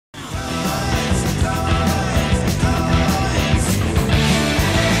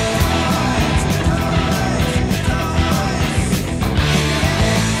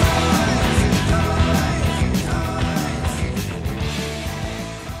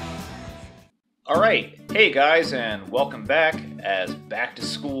Alright, hey guys, and welcome back. As back to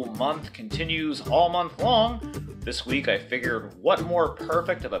school month continues all month long, this week I figured what more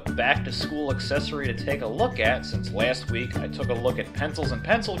perfect of a back to school accessory to take a look at, since last week I took a look at pencils and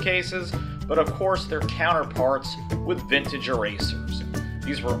pencil cases, but of course their counterparts with vintage erasers.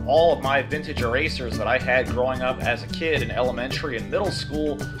 These were all of my vintage erasers that I had growing up as a kid in elementary and middle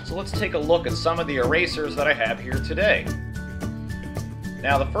school, so let's take a look at some of the erasers that I have here today.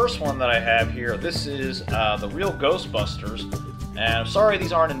 Now the first one that I have here, this is the real Ghostbusters, and I'm sorry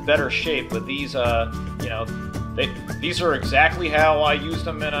these aren't in better shape, but these, these are exactly how I used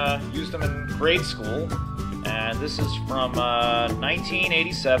them in grade school. And this is from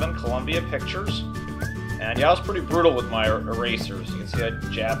 1987, Columbia Pictures. And yeah, I was pretty brutal with my erasers. You can see I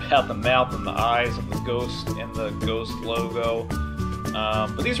jab out the mouth and the eyes of the ghost in the Ghost logo.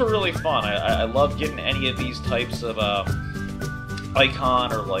 But these were really fun. I love getting any of these types of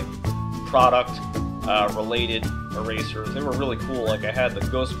icon or like product related erasers. They were really cool. Like I had the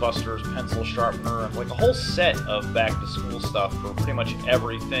Ghostbusters pencil sharpener and like a whole set of back to school stuff for pretty much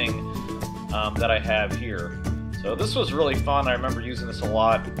everything that I have here. So this was really fun. I remember using this a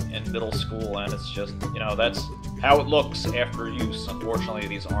lot in middle school, and it's just, you know, that's how it looks after use. Unfortunately,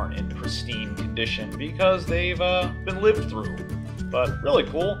 these aren't in pristine condition because they've been lived through, but really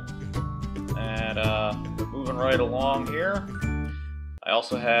cool. And moving right along here, I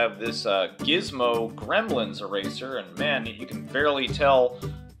also have this Gizmo Gremlins eraser, and man, you can barely tell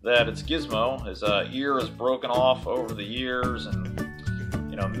that it's Gizmo. His ear is broken off over the years, and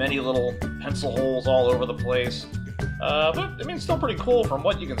you know, many little pencil holes all over the place. But I mean, it's still pretty cool from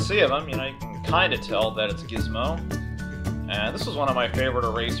what you can see of him. You know, you can kind of tell that it's Gizmo. And this was one of my favorite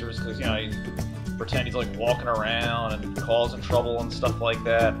erasers because, you know, you pretend he's like walking around and causing trouble and stuff like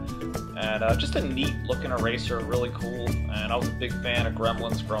that. And just a neat looking eraser, really cool. And I was a big fan of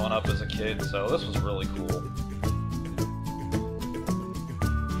Gremlins growing up as a kid, so this was really cool.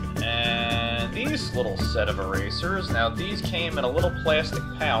 And these little set of erasers, now these came in a little plastic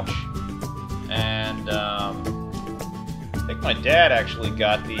pouch, and I think my dad actually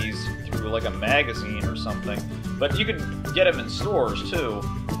got these through like a magazine or something, but you can get them in stores too.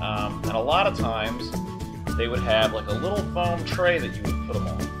 And a lot of times they would have like a little foam tray that you would put them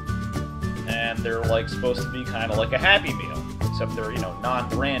on. And they're like supposed to be kind of like a Happy Meal, except they're, you know,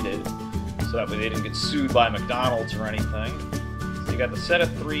 non-branded, so that way they didn't get sued by McDonald's or anything. So you got the set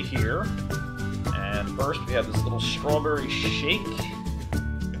of 3 here, and first we have this little strawberry shake.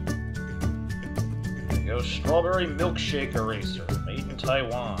 There you go, strawberry milkshake eraser, made in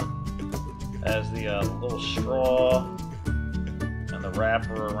Taiwan. Has the little straw and the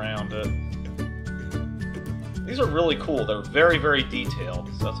wrapper around it. These are really cool. They're very, very detailed,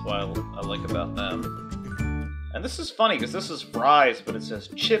 so that's what I like about them. And this is funny, because this is Fry's, but it says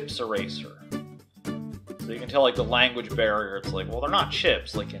Chips Eraser. So you can tell, like, the language barrier. It's like, well, they're not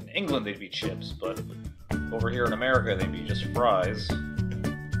chips. Like, in England, they'd be chips, but over here in America, they'd be just Fry's. And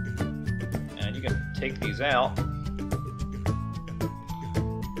you can take these out.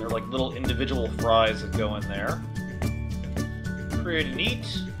 They're like little individual fries that go in there. Pretty neat.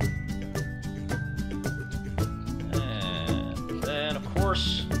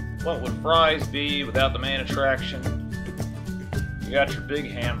 What would Fry's be without the main attraction? You got your big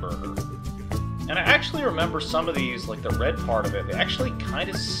hamburger. And I actually remember some of these, like the red part of it, they actually kind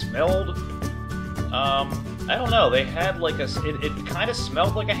of smelled, I don't know, they had like it kind of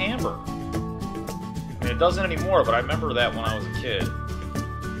smelled like a hamburger. I mean, it doesn't anymore, but I remember that when I was a kid.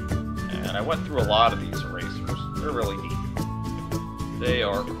 And I went through a lot of these erasers. They're really neat. They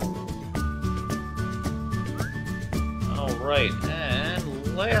are cool. Alright, and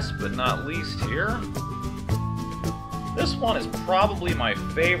last but not least here, this one is probably my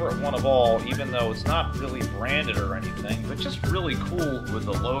favorite one of all, even though it's not really branded or anything, but just really cool with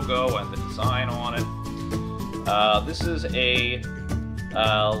the logo and the design on it. This is a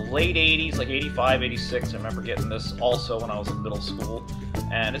late 80s, like 85, 86. I remember getting this also when I was in middle school.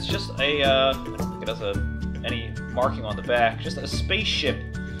 And it's just a, I don't think it has any marking on the back, just a spaceship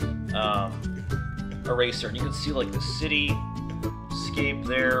eraser. And you can see like the cityscape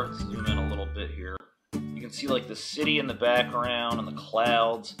there. Let's zoom in a little bit here. You can see like the city in the background and the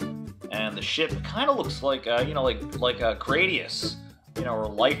clouds, and the ship kind of looks like you know, like a Gradius, you know, or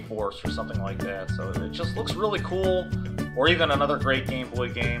Life Force or something like that. So it just looks really cool. Or even another great Game Boy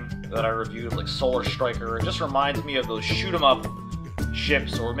game that I reviewed, like Solar Striker. It just reminds me of those shoot 'em up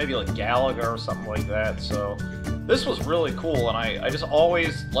ships, or maybe like Galaga or something like that. So this was really cool, and I just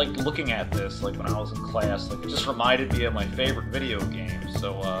always liked looking at this, like when I was in class. Like, it just reminded me of my favorite video games.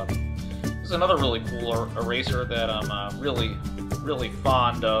 So this is another really cool eraser that I'm really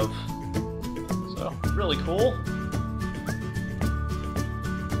fond of. So, really cool.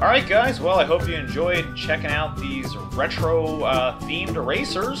 Alright guys, well I hope you enjoyed checking out these retro themed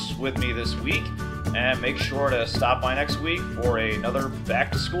erasers with me this week. And make sure to stop by next week for another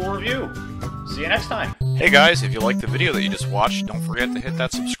back to school review. See you next time. Hey guys, if you liked the video that you just watched, don't forget to hit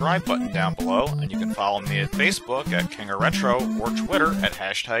that subscribe button down below, and you can follow me at Facebook at King of Retro or Twitter at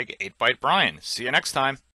 #8ByteBrian. See you next time.